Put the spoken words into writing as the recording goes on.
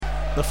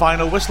The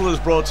final whistle is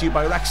brought to you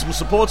by Wrexham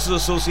Supporters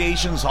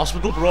Association's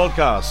Hospital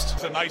Broadcast.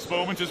 It's a nice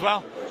moment as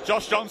well.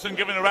 Josh Johnson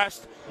given a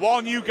rest.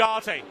 Juan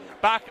Ugarte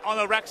back on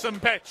the Wrexham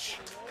pitch.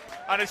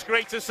 And it's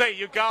great to see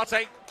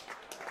Ugarte,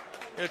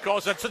 of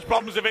course, had such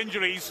problems of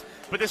injuries,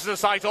 but this is a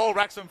sight all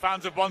Wrexham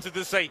fans have wanted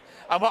to see.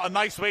 And what a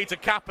nice way to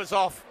cap us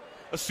off.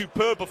 A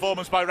superb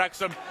performance by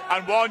Wrexham.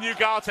 And Juan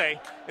Ugarte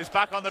is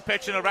back on the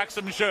pitch in a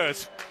Wrexham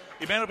shirt.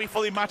 He may not be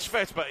fully match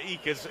fit, but he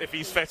could, if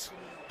he's fit,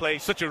 play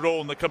such a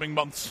role in the coming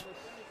months.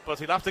 But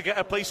he'll have to get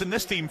a place in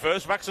this team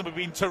first. Wrexham have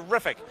been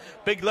terrific.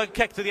 Big leg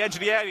kick to the edge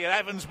of the area.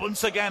 Evans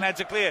once again heads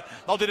it clear.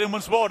 Nodded in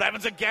once more.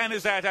 Evans again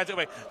is there to head it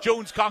away.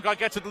 Jones can't quite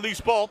get to the loose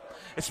ball.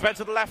 It's spread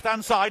to the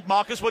left-hand side.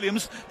 Marcus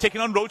Williams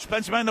taking on Roach.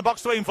 Plenty of men in the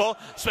box to aim for.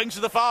 Swings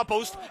to the far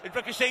post. It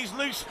ricochets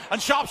loose.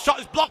 And Sharp's shot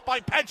is blocked by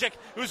Pedjic,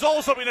 who's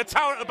also been a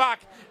tower at the back.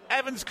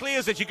 Evans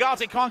clears it.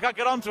 Ugarte can't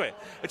get onto it.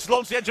 It's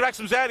launched to the edge of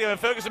Wrexham's area and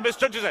Ferguson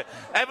misjudges it.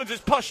 Evans is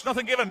pushed.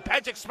 Nothing given.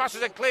 Pedjic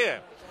smashes it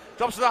clear.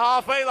 Drops to the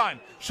halfway line.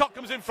 Shot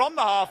comes in from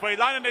the halfway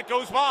line and it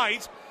goes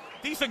wide.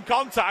 Decent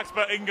contact,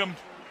 but Ingham,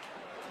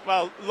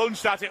 well,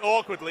 lunged at it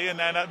awkwardly and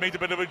then made a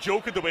bit of a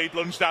joke of the way he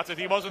lunged at it.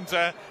 He wasn't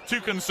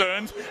too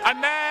concerned.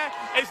 And there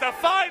is the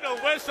final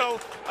whistle.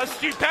 A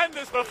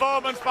stupendous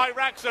performance by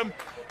Wrexham.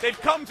 They've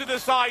come to the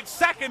side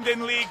second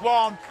in League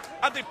One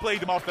and they played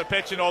them off the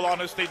pitch, in all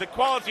honesty. The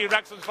quality of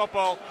Wrexham's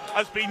football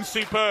has been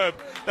superb.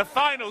 The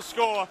final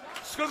score,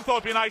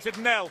 Scunthorpe United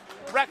 0,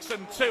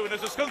 Wrexham 2. And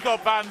as the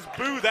Scunthorpe fans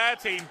boo their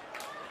team,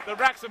 the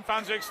Wrexham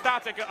fans are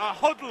ecstatic. A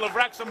huddle of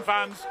Wrexham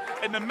fans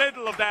in the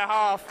middle of their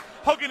half,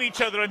 hugging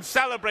each other and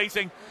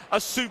celebrating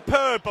a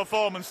superb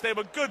performance. They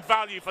were good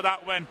value for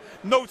that win.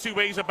 No two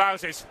ways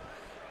about it.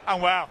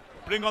 And wow,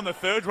 bring on the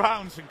third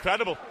round.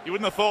 Incredible. You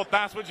wouldn't have thought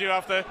that, would you,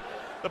 after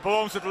the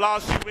performance of the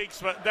last few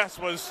weeks? But this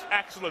was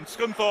excellent.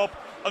 Scunthorpe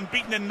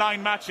unbeaten in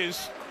 9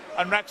 matches.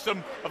 And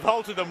Wrexham have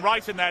halted them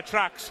right in their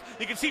tracks.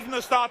 You can see from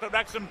the start that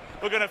Wrexham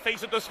were going to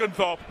face up to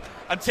Scunthorpe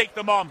and take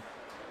them on.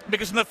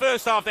 Because in the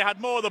first half they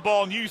had more of the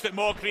ball and used it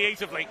more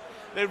creatively.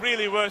 They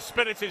really were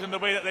spirited in the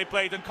way that they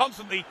played and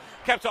constantly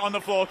kept it on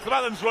the floor.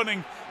 Llewellyn's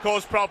running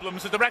caused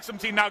problems as the Wrexham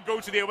team now go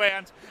to the away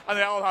end and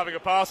they're all having a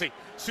party.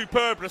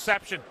 Superb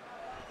reception.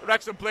 The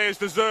Wrexham players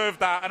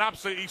deserved that, an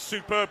absolutely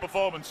superb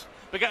performance.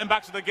 But getting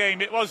back to the game,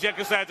 it was, like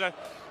I said,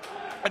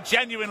 a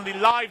genuinely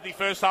lively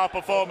first half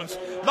performance.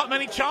 Not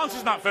many chances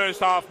in that first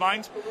half,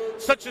 mind.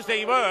 Such as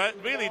they were,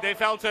 really, they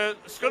fell to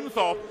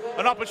Scunthorpe.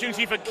 An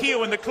opportunity for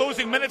Keogh in the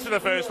closing minutes of the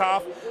first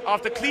half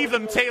after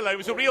Cleveland Taylor. It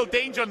was a real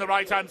danger on the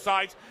right-hand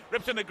side.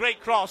 Ripped in a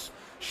great cross.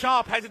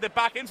 Sharp headed it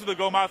back into the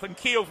goal mouth and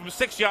Keogh from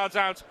 6 yards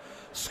out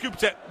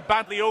scooped it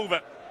badly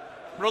over.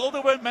 But although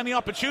there weren't many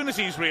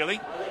opportunities,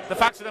 really, the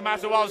fact of the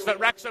matter was that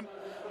Wrexham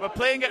were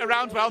playing it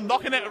around well,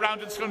 knocking it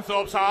around in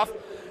Scunthorpe's half,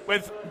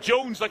 with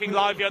Jones looking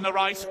lively on the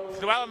right,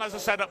 Llewellyn, as I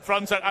said, up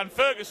front, and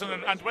Ferguson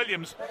and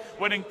Williams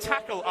winning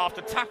tackle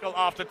after tackle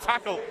after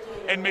tackle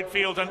in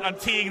midfield and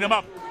teeing them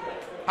up.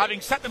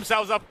 Having set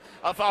themselves up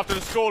after the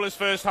scoreless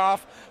first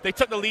half, they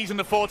took the lead in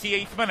the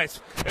 48th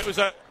minute. It was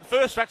a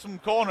first Wrexham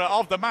corner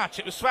of the match.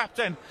 It was swept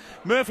in.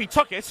 Murphy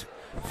took it,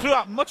 threw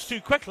out much too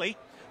quickly.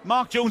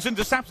 Mark Jones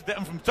intercepted it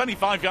and from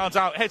 25 yards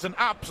out hit an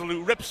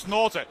absolute rip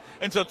snorter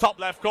into the top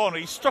left corner.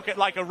 He struck it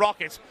like a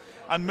rocket.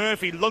 And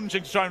Murphy,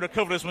 lunging to try and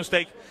recover his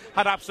mistake,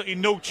 had absolutely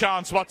no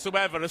chance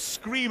whatsoever. A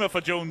screamer for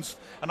Jones.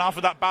 And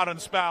after that barren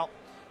spell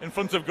in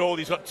front of goal,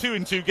 he's got 2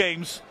 in 2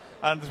 games.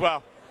 And,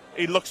 well,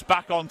 he looks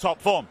back on top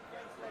form.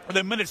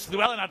 Within minutes,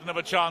 Llewellyn had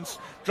another chance,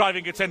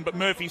 driving it in, but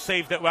Murphy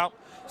saved it well.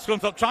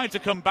 Scunthorpe tried to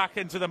come back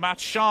into the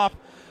match. Sharp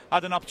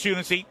had an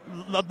opportunity,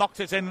 knocked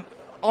it in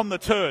on the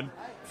turn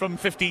from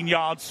 15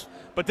 yards,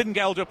 but didn't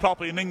get held to it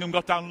properly. And Ingham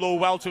got down low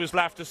well to his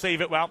left to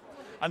save it well.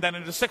 And then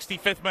in the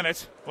 65th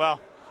minute, well,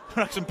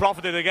 Wrexham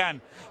profited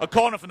again. A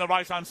corner from the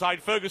right-hand side.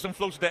 Ferguson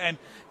floated it in.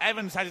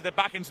 Evans headed it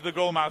back into the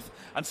goal mouth.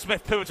 And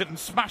Smith pivoted and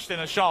smashed in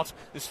a shot.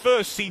 His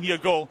first senior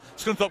goal.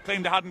 Scunthorpe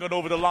claimed it hadn't gone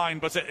over the line,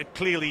 but it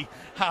clearly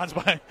had,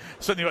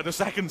 certainly by the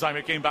second time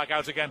it came back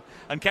out again.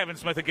 And Kevin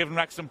Smith had given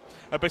Wrexham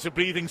a bit of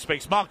breathing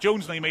space. Mark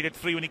Jones nearly made it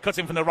 3 when he cut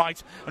in from the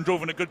right and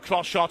drove in a good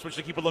cross shot, which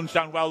the keeper lunged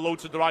down well, low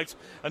to the right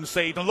and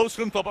saved. And low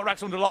Scunthorpe, but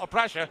Wrexham under a lot of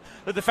pressure.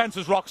 The defence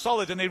was rock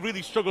solid and they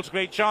really struggled to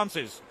create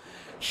chances.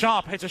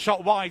 Sharp hit a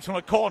shot wide from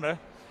a corner,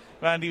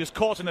 and he was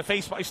caught in the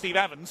face by Steve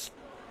Evans.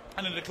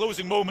 And in the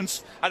closing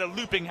moments, had a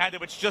looping header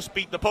which just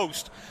beat the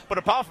post. But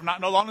apart from that,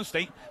 in all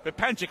honesty, with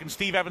Pedjic and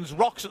Steve Evans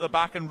rocks at the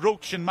back, and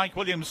Roach and Mike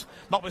Williams,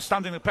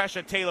 notwithstanding the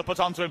pressure Taylor put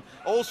onto him,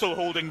 also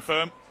holding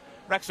firm,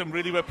 Wrexham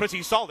really were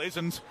pretty solid.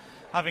 And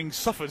having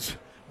suffered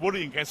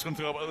worrying against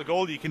Scunthorpe about the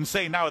goal, you can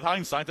say now with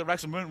hindsight that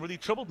Wrexham weren't really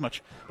troubled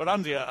much. But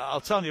Andy,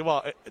 I'll tell you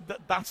what,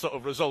 that sort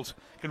of result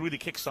can really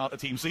kickstart a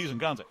team season,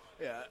 can't it?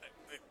 Yeah.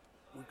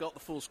 We've got the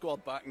full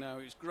squad back now.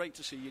 It's great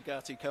to see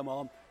Ugarte come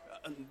on,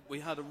 and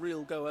we had a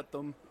real go at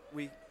them.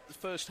 The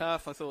first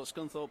half, I thought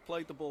Scunthorpe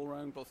played the ball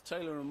around. Both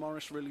Taylor and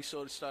Morris really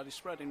sort of started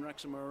spreading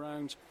Wrexham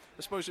around.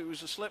 I suppose it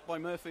was a slip by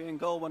Murphy in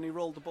goal when he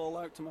rolled the ball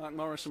out to Mark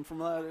Morris, and from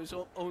there it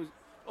was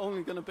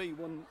only going to be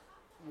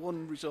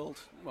one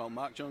result. Well,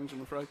 Mark Jones,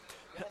 I'm afraid.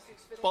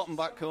 Bottom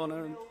back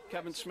corner, and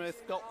Kevin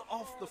Smith got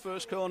off the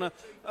first corner.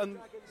 And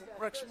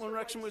when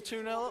Wrexham were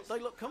 2-0 up, they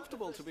looked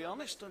comfortable, to be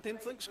honest. I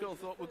didn't think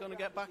Scunthorpe were going to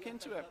get back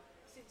into it.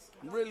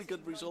 Really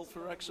good result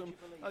for Wrexham.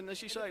 And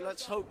as you say,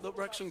 let's hope that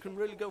Wrexham can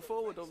really go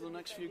forward over the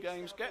next few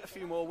games, get a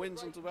few more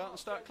wins into that, and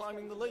start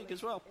climbing the league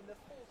as well.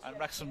 And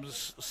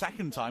Wrexham's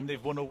second time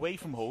they've won away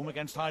from home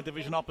against high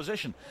division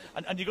opposition.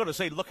 And you've got to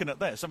say, looking at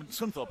this, I mean,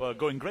 Scunthorpe are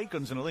going great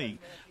guns in the league.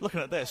 Looking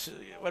at this,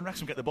 when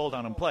Wrexham get the ball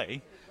down and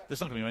play, there's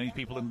not going to be many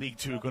people in League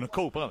Two who are going to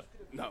cope, are there?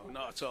 No,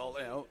 not at all.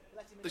 You know,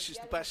 this is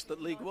the best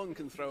that League One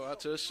can throw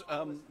at us.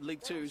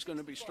 League Two is going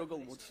to be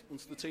struggle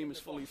once the team is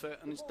fully fit.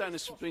 And as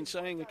Dennis has been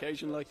saying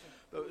occasionally,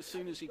 that as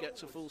soon as he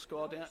gets a full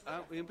squad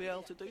out, he'll be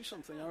able to do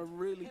something. I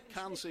really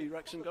can see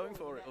Wrexham going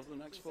for it over the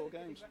next 4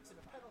 games.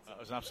 That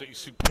was an absolutely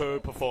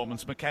superb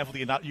performance.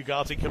 McEvoy and that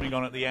Ugarte coming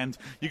on at the end.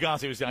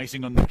 Ugarte was the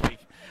icing on the cake.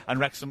 And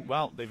Wrexham,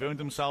 well, they've earned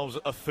themselves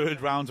a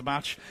third round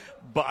match.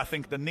 But I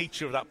think the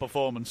nature of that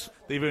performance,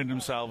 they've earned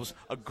themselves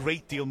a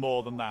great deal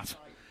more than that.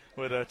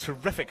 With a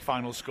terrific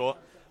final score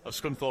of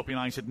Scunthorpe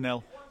United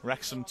 0,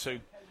 Wrexham 2.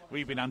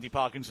 We've been Andy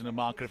Parkinson and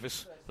Mark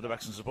Griffiths for the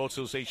Wrexham Support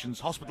Association's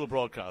Hospital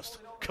broadcast.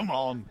 Come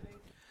on!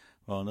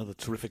 Well, another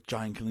terrific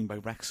giant killing by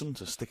Wrexham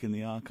to stick in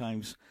the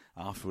archives.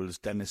 Afterwards,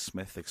 Dennis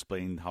Smith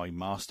explained how he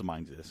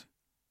masterminded it.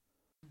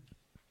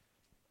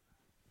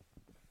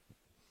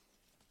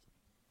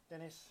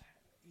 Dennis,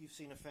 you've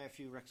seen a fair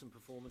few Wrexham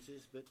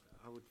performances, but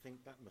I would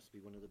think that must be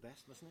one of the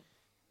best, mustn't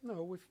it?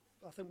 No,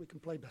 I think we can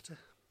play better.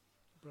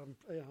 But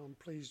I'm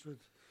pleased with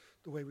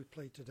the way we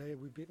played today.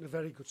 We've beaten a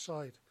very good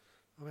side.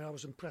 I mean, I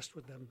was impressed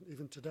with them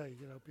even today.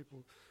 You know,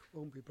 people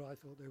won't be bright. I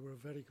thought they were a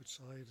very good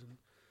side, and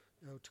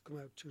you know, to come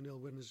out 2-0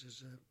 winners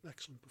is an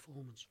excellent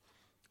performance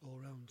all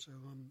round. So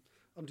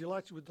I'm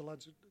delighted with the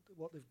lads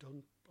what they've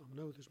done. I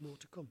know there's more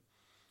to come,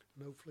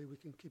 and hopefully we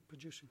can keep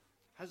producing.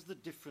 Has the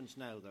difference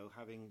now, though,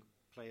 having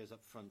players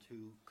up front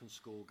who can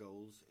score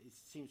goals, it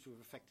seems to have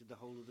affected the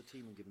whole of the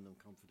team and given them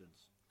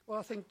confidence? Well,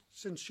 I think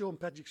since Sean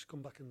Pedrick's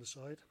come back in the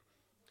side,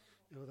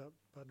 you know, that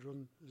bad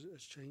run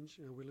has changed.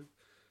 You know,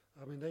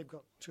 I mean, they've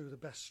got 2 of the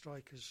best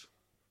strikers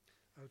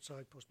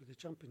outside possibly the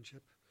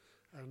Championship,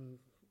 and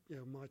you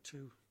know, my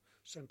 2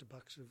 centre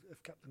backs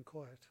have kept them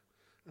quiet,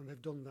 and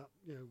they've done that,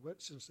 you know,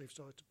 since they've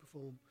started to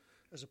perform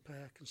as a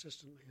pair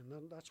consistently,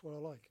 and that's what I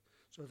like.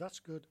 So that's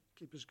good.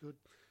 Keep us good.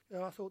 You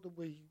know, I thought that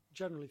we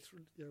generally,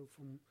 you know,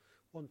 from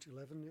 1 to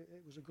 11,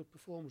 it was a good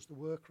performance. The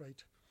work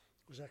rate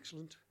was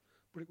excellent,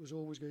 but it was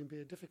always going to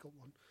be a difficult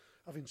one.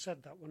 Having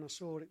said that, when I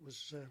saw it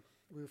was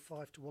we were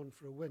 5-1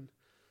 for a win,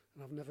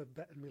 and I've never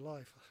bet in my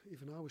life.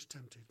 Even I was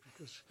tempted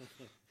because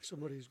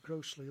somebody's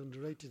grossly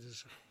underrated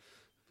us.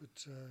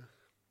 But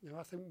you know,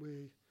 I think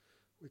we're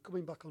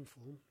coming back on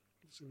form.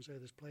 As I say,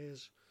 there's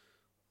players.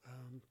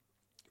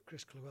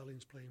 Chris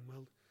Llewellyn's playing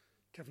well.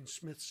 Kevin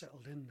Smith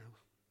settled in now,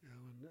 you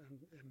know,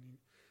 and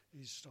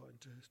he's starting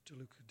to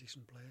look a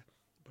decent player.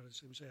 But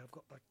as I say, I've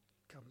got that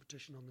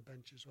competition on the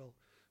bench as well,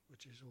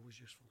 which is always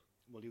useful.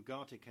 Well,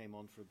 Ugarte came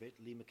on for a bit.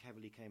 Lee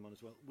McEvoy came on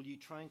as well. Will you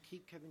try and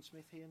keep Kevin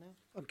Smith here now?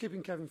 I'm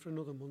keeping Kevin for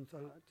another month.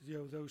 You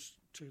know, those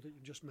 2 that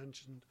you just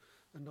mentioned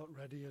are not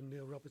ready, and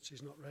Neil Roberts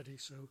is not ready.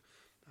 So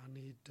I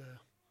need,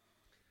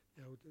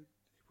 you know,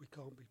 we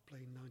can't be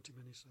playing 90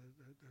 minutes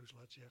those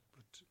lads yet,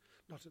 but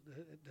not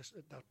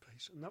at that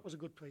pace. And that was a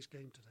good pace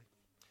game today.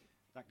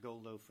 That goal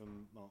though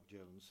from Mark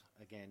Jones,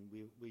 again,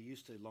 we're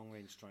used to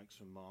long-range strikes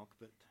from Mark,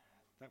 but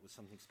that was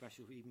something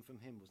special even from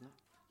him, wasn't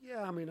it?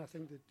 Yeah, I mean, I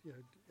think that, you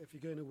know, if you're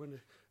going to win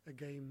a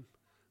game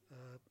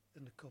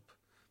in the cup,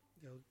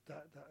 you know,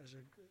 that is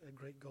a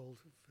great goal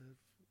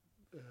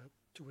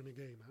to win a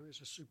game. I mean, it's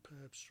a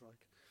superb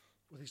strike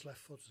with his left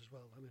foot as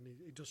well. I mean,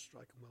 he does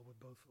strike him well with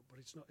both foot, but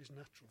it's not his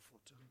natural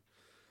foot.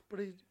 But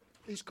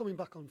he's coming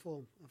back on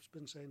form. I've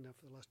been saying that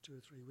for the last 2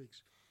 or 3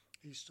 weeks.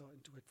 He's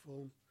starting to hit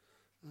form,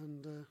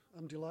 and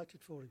I'm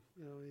delighted for him.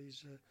 You know,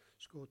 he's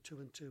scored 2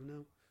 and 2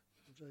 now,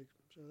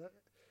 so that.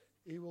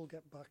 He will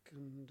get back,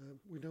 and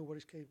we know what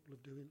he's capable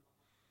of doing.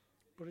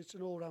 But it's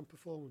an all-round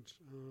performance.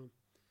 You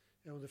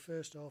know, in the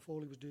first half,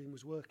 all he was doing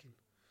was working.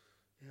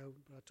 You know,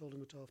 but I told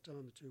him at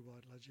half-time, the 2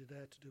 wide lads, you're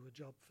there to do a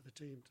job for the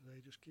team today.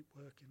 Just keep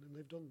working, and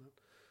they've done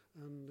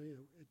that. And you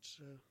know,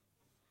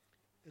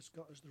 it's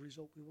got us the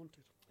result we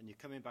wanted. And you're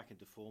coming back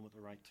into form at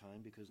the right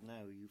time, because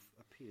now you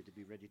appear to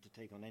be ready to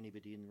take on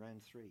anybody in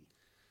round 3.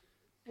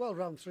 Well,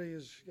 round 3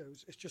 is, you know,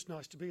 it's just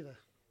nice to be there.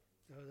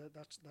 You know,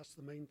 that's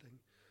the main thing.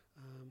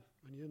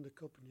 When you're in the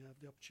cup and you have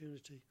the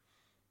opportunity,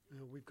 you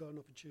know, we've got an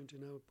opportunity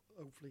now,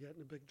 hopefully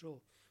getting a big draw.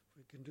 If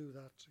we can do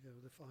that, you know,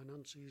 the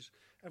finances,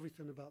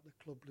 everything about the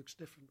club looks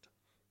different.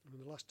 I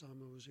mean, the last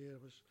time I was here,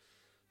 I was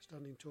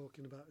standing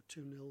talking about a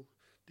 2-0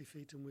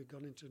 defeat, and we'd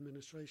gone into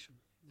administration.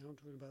 Now I'm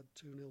talking about a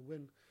 2-0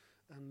 win,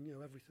 and you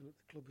know, everything at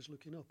the club is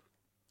looking up.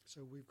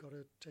 So we've got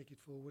to take it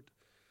forward.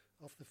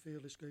 Off the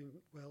field it's going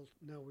well.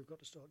 Now we've got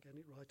to start getting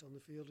it right on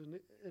the field,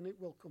 and it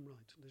will come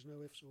right. There's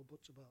no ifs or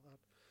buts about that.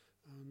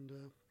 And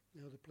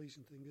you know, the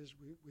pleasing thing is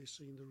we're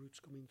seeing the roots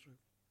coming through.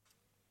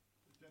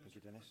 Thank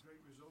you, Dennis.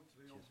 Great result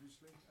today,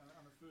 obviously,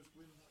 and a first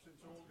win since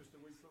August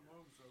away from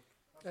home. So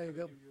that's there you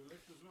go. Give you a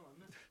lift as well,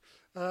 hasn't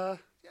it?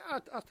 Yeah,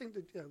 I think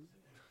that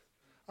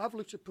I've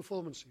looked at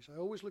performances. I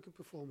always look at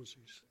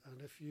performances,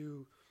 and if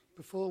you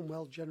perform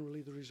well,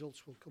 generally the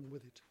results will come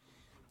with it.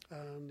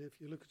 And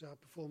if you look at our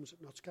performance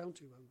at Notts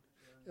County, well,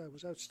 it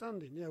was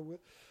outstanding.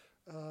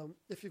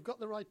 If you've got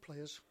the right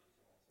players,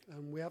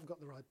 and we have got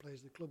the right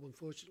players, the club,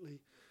 unfortunately,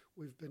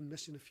 we've been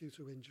missing a few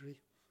through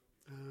injury.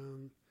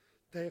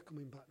 They're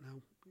coming back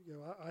now.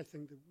 I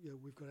think that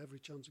we've got every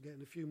chance of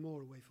getting a few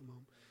more away from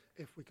home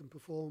if we can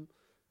perform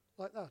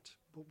like that.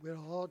 But we're a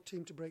hard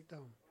team to break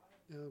down.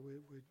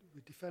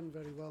 We defend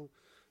very well,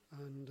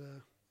 and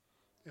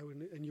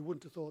you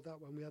wouldn't have thought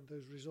that when we had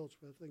those results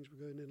where things were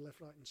going in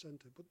left, right, and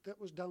centre. But that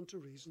was down to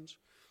reasons,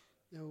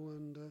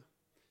 and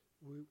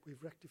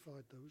we've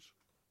rectified those.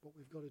 What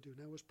we've got to do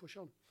now is push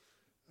on.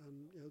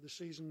 And the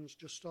season's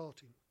just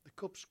starting. The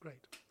cup's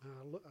great.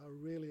 I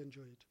really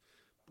enjoy it.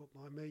 But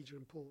my major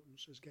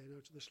importance is getting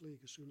out of this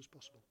league as soon as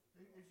possible.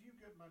 If you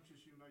get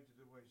Manchester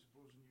United away,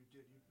 supposing you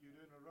did, you'd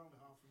earn around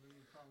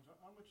 £500,000.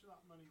 How much of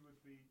that money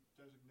would be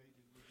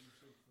designated, would you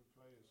think, for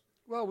players?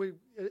 Well, you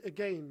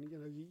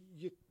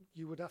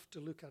would have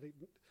to look at it.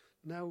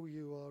 Now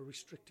you are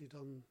restricted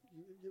on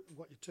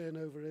what your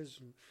turnover is,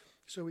 and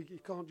so you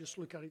can't just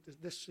look at it as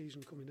this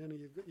season coming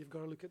in. You've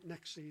got to look at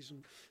next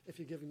season if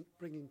you're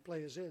bringing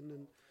players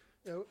in,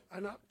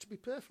 and to be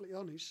perfectly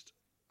honest,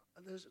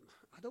 I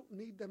don't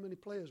need that many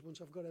players once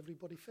I've got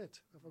everybody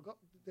fit. If I've got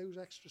those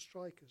extra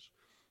strikers,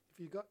 if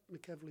you've got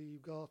McEvely,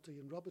 Ugarte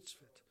and Roberts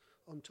fit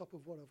on top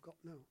of what I've got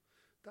now,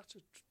 that's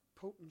a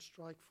potent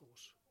strike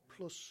force.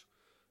 Plus,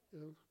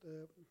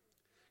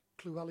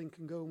 Llewellyn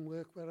can go and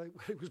work where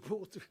he was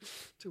brought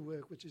to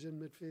work, which is in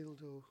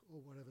midfield or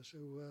whatever. So,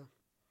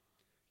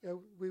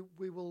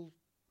 we will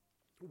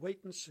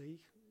wait and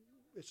see.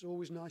 It's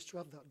always nice to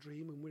have that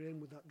dream, and we're in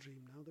with that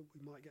dream now that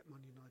we might get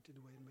Man United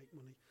away and make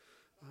money.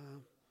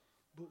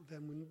 But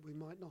then we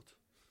might not.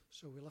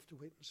 So we'll have to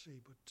wait and see.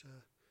 But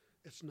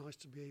it's nice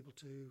to be able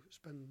to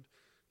spend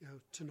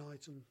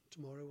tonight and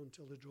tomorrow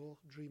until the draw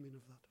dreaming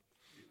of that.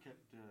 You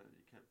kept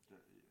as you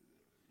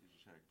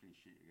say, a clean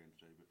sheet again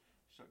today, but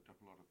sucked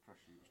up a lot of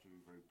pressure. You were still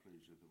very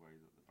pleased with the way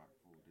that the back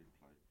four did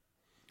play.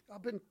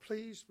 I've been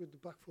pleased with the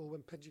back four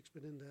when Pedgick's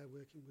been in there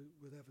working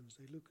with Evans.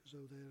 They look as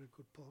though they're a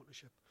good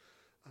partnership.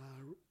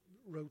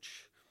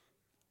 Roach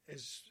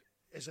is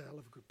a hell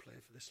of a good player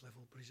for this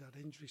level, but he's had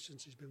injuries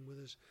since he's been with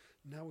us.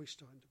 Now he's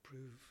starting to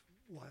prove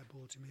why I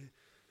brought him here.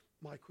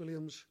 Mike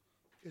Williams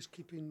is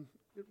keeping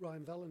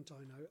Ryan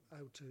Valentine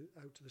out to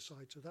the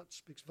side, so that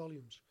speaks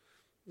volumes,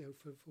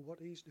 for what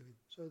he's doing.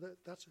 So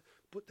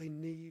but they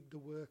need the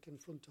work in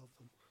front of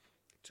them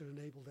to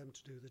enable them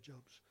to do the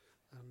jobs.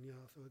 And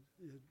I thought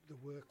the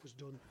work was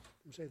done.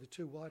 And say the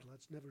two wide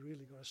lads never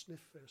really got a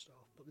sniff first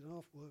half, but they don't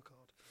have to work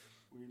hard.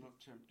 Were you not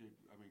tempted?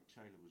 I mean,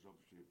 Taylor was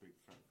obviously a big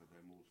threat for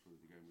them all through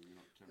the game. Were you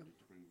not tempted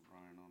to bring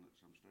Ryan on at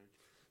some stage?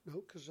 No,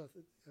 because I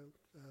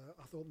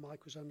thought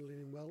Mike was handling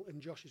him well,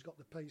 and Josh has got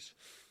the pace,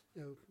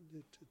 to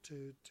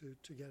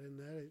get in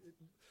there.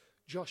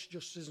 Josh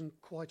just isn't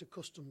quite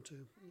accustomed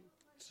to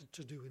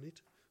doing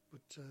it,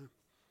 but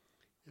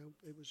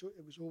it was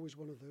always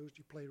one of those.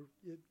 You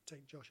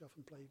take Josh off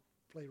and play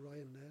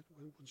Ryan there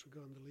once we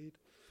got on the lead,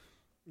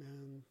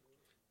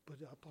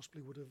 but I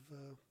possibly would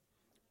have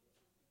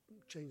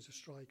changed the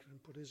striker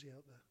and put Izzy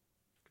out there,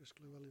 Chris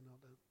Llewellyn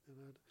out there.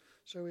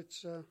 So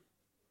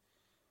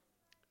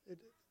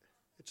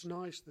it's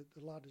nice that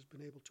the lad has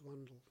been able to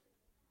handle.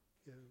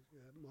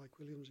 Mike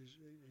Williams,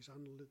 he's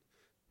handled it,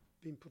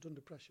 been put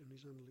under pressure, and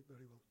he's handled it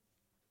very well.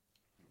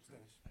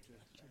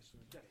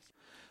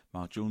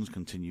 Mark Jones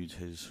continued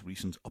his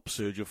recent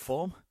upsurge of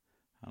form,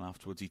 and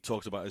afterwards he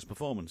talked about his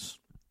performance.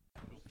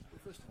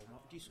 First of all,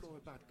 Mark, did you score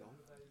a bad goal?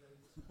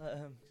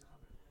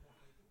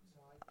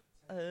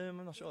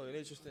 I'm not sure really.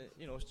 It's just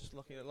it's just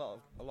looking at a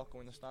lot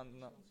going in the stand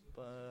and that.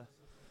 But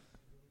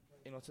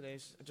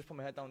today's I just put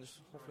my head down,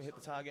 just hopefully hit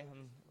the target,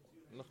 and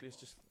luckily it's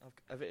just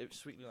I've hit it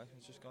sweetly, like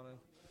it's just gone in.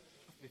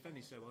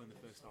 Defending so well in the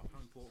first half, how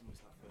important was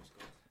that first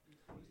goal?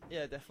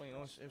 Yeah, definitely. It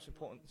was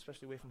important,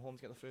 especially away from home,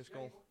 to get the first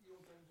goal.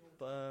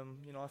 But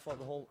I thought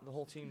the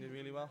whole team did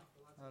really well,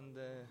 and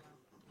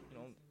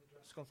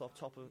Scunthorpe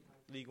top of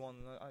League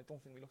One. I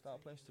don't think we looked out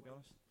of place, to be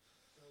honest.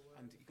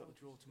 And you got the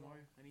draw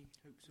tomorrow. Any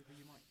hopes of who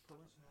you might pull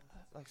it?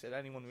 Like I said,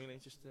 anyone really.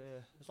 Just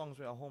as long as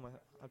we're at home,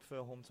 I prefer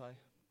a home tie.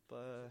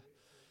 But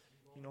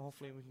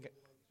hopefully we can get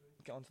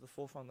onto the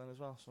fourth round then as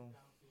well. So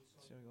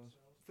see how it goes.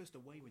 First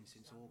away win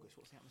since August.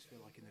 What's the atmosphere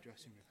like in the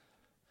dressing room?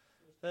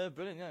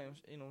 Brilliant. Yeah,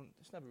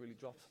 it's never really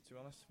dropped, to be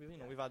honest.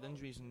 We've had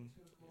injuries and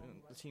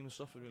the team has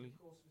suffered really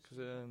because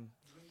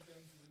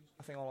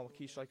I think all our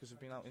key strikers have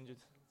been out injured.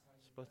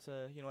 But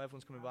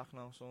everyone's coming back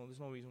now, so there's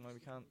no reason why we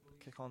can't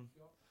kick on.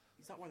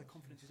 Is that why the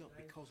confidence is up?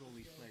 Because all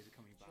these players are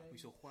coming back. We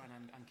saw Juan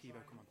and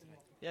Kivo come on today.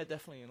 Yeah,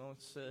 definitely.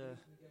 It's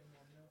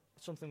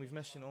something we've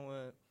missed.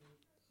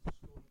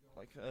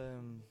 Like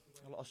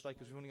a lot of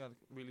strikers, we've only got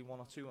really one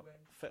or two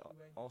fit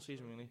all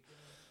season really.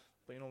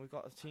 But you know, we've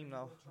got a team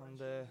now, and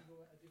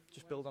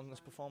just build on this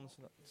performance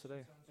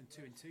today. And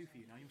 2-2 for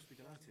you now. You must be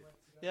delighted.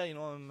 Yeah, you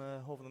know, I'm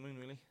over the moon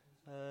really.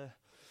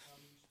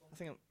 I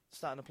think I'm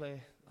starting to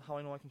play how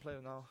I know I can play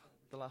now.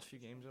 The last few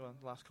games, or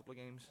the last couple of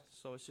games.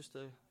 So it's just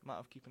a matter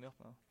of keeping it up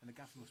now. And the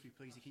gaffer must be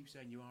pleased. He keeps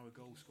saying you are a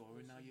goal scorer,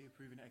 and now you're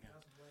proving it again.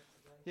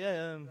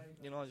 Yeah,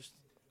 you know,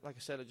 like I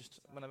said,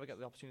 whenever I get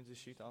the opportunity to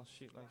shoot, I'll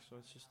shoot. Like, so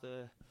it's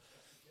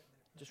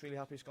just really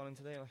happy it's gone in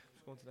today. Like,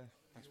 it's going today.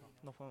 Thanks, man.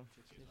 No problem.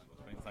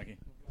 Thank you.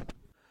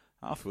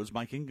 Afterwards,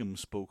 Mike Ingham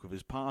spoke of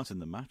his part in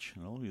the match,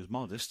 and although he was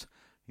modest,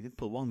 he did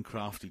pull one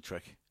crafty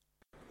trick.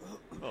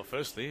 Well,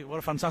 firstly, what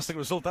a fantastic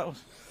result that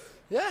was.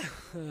 Yeah,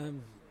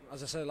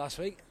 as I said last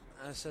week,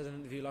 I said in an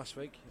interview last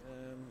week,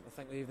 I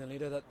think the evening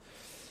leader, that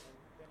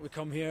we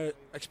come here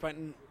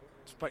expecting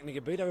to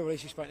get beat.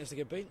 Everybody's expecting us to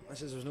get beat. I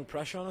said there was no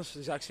pressure on us. It's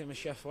exactly the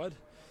same as Sheff would.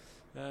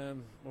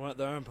 We went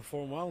there and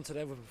performed well, and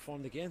today we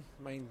performed again.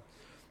 I mean,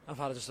 I've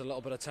had just a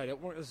little bit of tidy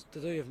up work to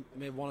do. I've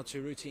made 1 or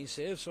 2 routine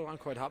saves, so I'm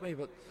quite happy.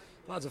 But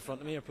the lads in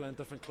front of me are playing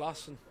different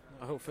class, and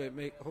hopefully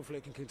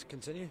it can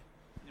continue.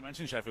 You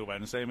mentioned Sheffield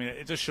Wednesday. I mean,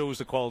 it just shows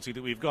the quality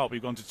that we've got.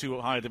 We've gone to 2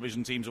 higher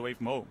division teams away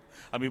from home,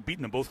 and we've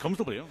beaten them both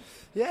comfortably. Haven't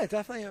we? Yeah,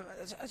 definitely.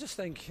 I just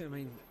think, I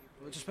mean,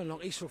 we've just been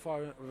lucky so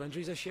far with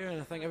injuries this year,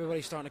 and I think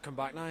everybody's starting to come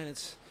back now, and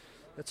it's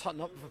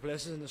hotting up for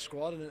places in the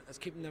squad, and it's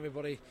keeping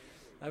everybody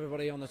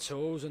on their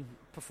toes, and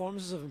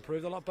performances have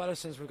improved a lot better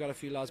since we've got a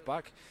few lads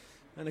back.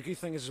 And the good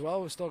thing is as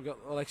well, we've still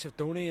got the likes of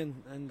Donny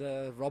and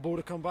Robbo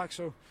to come back.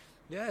 So,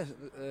 yeah,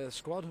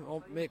 squad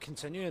may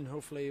continue, and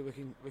hopefully we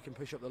can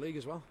push up the league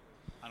as well.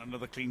 And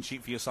another clean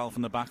sheet for yourself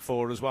in the back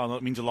four as well.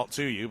 That means a lot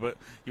to you, but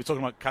you're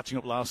talking about catching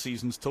up last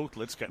season's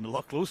total. It's getting a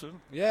lot closer.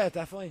 Yeah,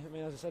 definitely. I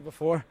mean, as I said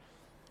before,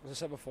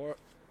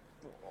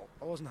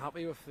 I wasn't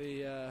happy with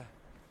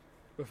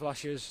with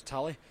last year's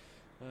tally.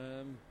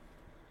 And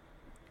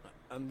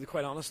to be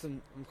quite honest,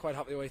 I'm quite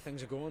happy the way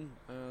things are going.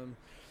 I'm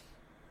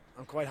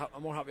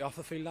more happy off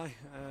the field now,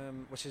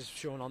 which is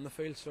shown on the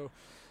field. So,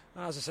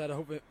 as I said, I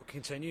hope it will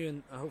continue,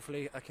 and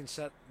hopefully I can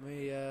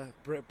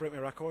break my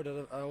record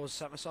that I always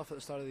set myself at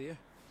the start of the year.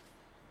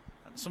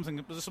 Was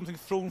there something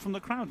thrown from the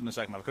crowd in the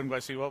second half? I couldn't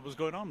quite see what was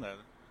going on there.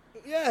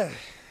 Yeah,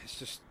 it's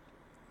just,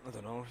 I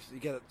don't know. You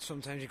get it.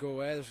 Sometimes you go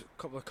away. There's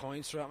a couple of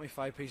coins thrown at me,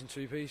 5p and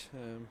 2p.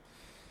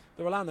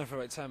 They were lying there for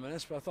about 10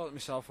 minutes, but I thought to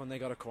myself when they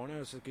got a corner,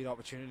 it was a good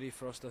opportunity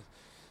for us to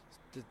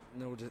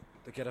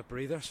get a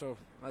breather. So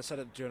I said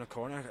it during a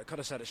corner. I could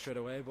have said it straight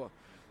away, but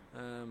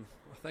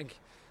I think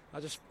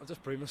I just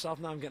proved myself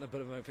now. I'm getting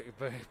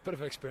a bit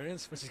of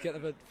experience, which is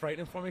getting a bit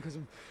frightening for me because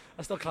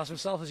I still class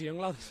myself as a young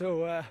lad.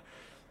 So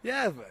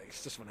yeah,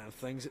 it's just one of them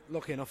things.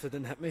 Lucky enough they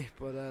didn't hit me,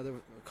 but there were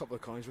a couple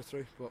of coins were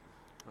through, but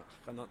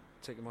I'm not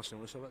taking much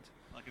notice of it.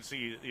 I can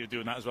see you're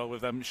doing that as well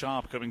with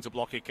Sharp coming to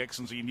block your kicks,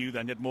 and so you knew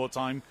then you had more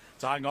time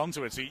to hang on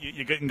to it. So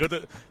you're getting good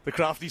at the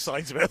crafty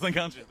sides of it, I think,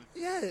 aren't you?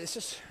 Yeah, it's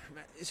just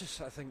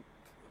I think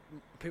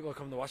people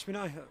come to watch me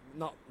now,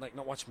 not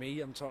watch me.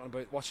 I'm talking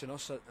about watching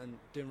us and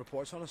doing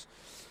reports on us,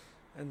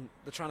 and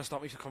they're trying to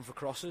stop me to come for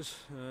crosses,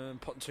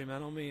 putting 2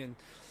 men on me,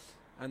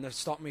 and they're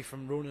stopping me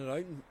from rolling it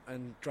out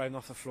and driving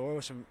off the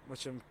floor,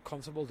 which I'm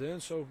comfortable doing.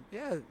 So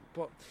yeah,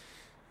 but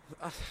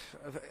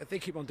if they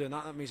keep on doing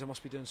that means I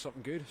must be doing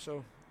something good.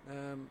 So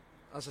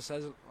as I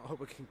said, I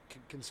hope it can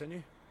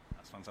continue.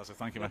 That's fantastic.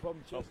 Thank you, No man.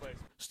 problem. Cheers.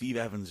 Steve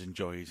Evans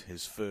enjoyed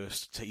his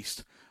first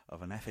taste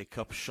of an FA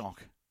Cup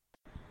shock.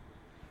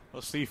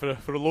 Well, Steve,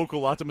 for a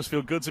local lad, it must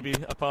feel good to be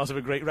a part of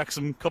a great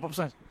Wrexham Cup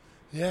upset.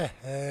 Yeah,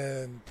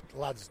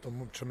 lads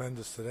done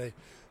tremendous today,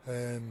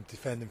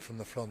 defending from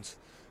the front.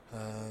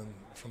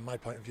 From my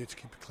point of view, to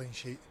keep a clean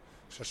sheet,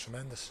 it's just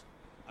tremendous.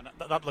 And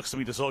that looks to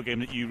me the sort of game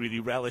that you really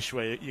relish,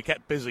 where you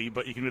get busy,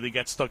 but you can really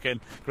get stuck in,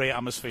 great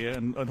atmosphere,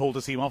 and hold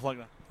the team off like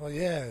that. Well,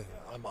 yeah,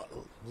 I'd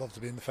love to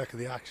be in the thick of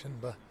the action,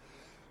 but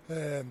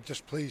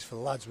just pleased for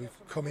the lads. We've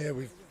come here,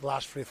 the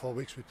last 3 or 4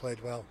 weeks we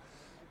played well.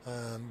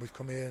 We've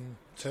come here and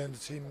turned the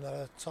team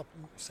top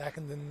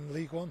second in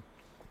League One.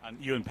 And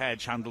you and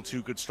Pedge handle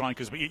 2 good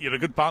strikers, but you're a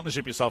good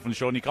partnership yourself and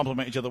Sean. You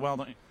complement each other well,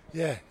 don't you?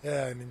 Yeah,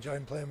 I'm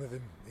enjoying playing with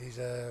him. He's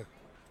a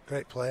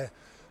great player,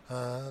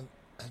 and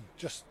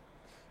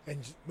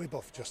we're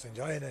both just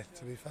enjoying it,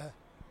 to be fair.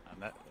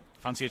 And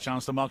fancy a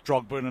chance to mark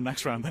Drogba in the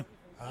next round then?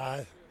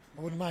 I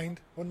wouldn't mind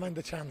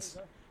the chance.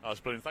 That's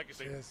brilliant. Thank you,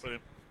 Steve. Yes.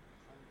 Brilliant.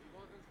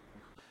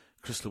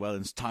 Chris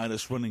Llewellyn's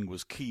tireless running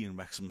was key in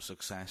Wrexham's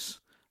success,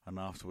 and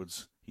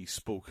afterwards he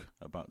spoke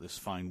about this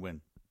fine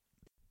win.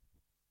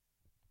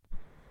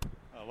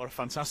 Oh, what a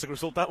fantastic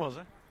result that was,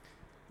 eh?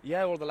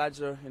 Yeah, all the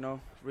lads are,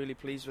 really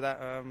pleased with that.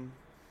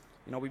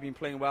 We've been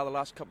playing well the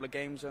last couple of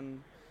games,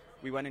 and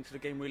we went into the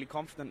game really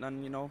confident,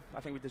 and I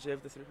think we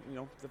deserved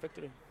the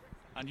victory.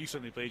 And you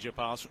certainly played your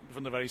part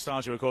from the very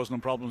start. You were causing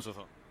them problems, I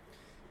thought.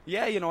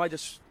 Yeah, I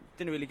just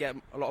didn't really get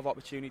a lot of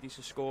opportunities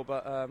to score,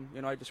 but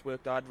I just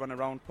worked hard, run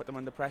around, put them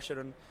under pressure,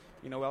 and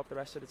help the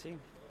rest of the team.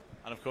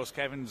 And of course,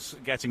 Kevin's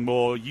getting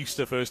more used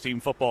to first team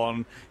football,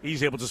 and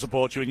he's able to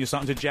support you, and you're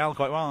starting to gel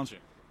quite well, aren't you?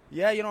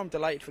 Yeah, I'm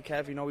delighted for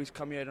Kev. He's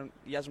come here and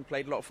he hasn't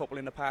played a lot of football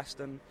in the past,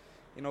 and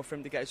for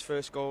him to get his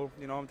first goal,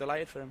 I'm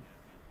delighted for him.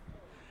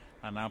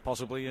 And now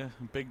possibly a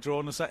big draw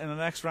in the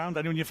next round.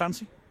 Anyone you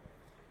fancy?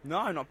 No,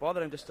 I'm not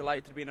bothered. I'm just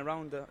delighted to be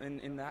around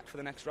in that for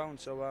the next round.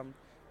 So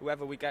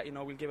whoever we get,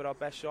 we'll give it our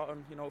best shot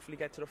and hopefully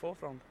get to the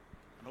fourth round.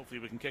 And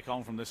hopefully we can kick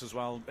on from this as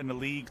well in the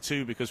league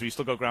too, because we've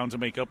still got ground to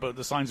make up. But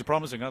the signs are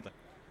promising, aren't they?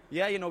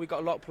 Yeah, we've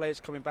got a lot of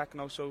players coming back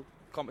now, so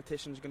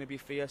competition's going to be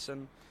fierce,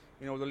 and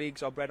the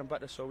league's our bread and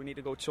butter. So we need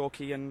to go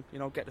chalky and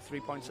get the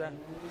 3 points in.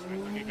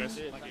 Thank you, Chris.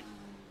 Thank you.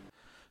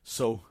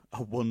 So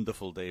a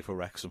wonderful day for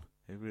Wrexham.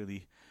 It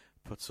really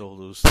puts all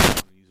those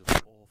stories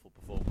of awful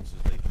performances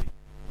lately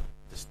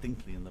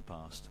distinctly in the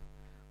past.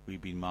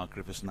 We've been Mark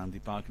Griffiths and Andy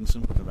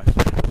Parkinson with the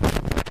Wrexham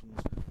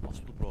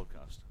Hospital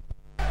Broadcast.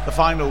 The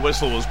final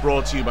whistle was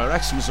brought to you by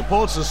Wrexham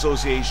Supporters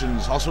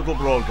Association's Hospital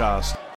Broadcast.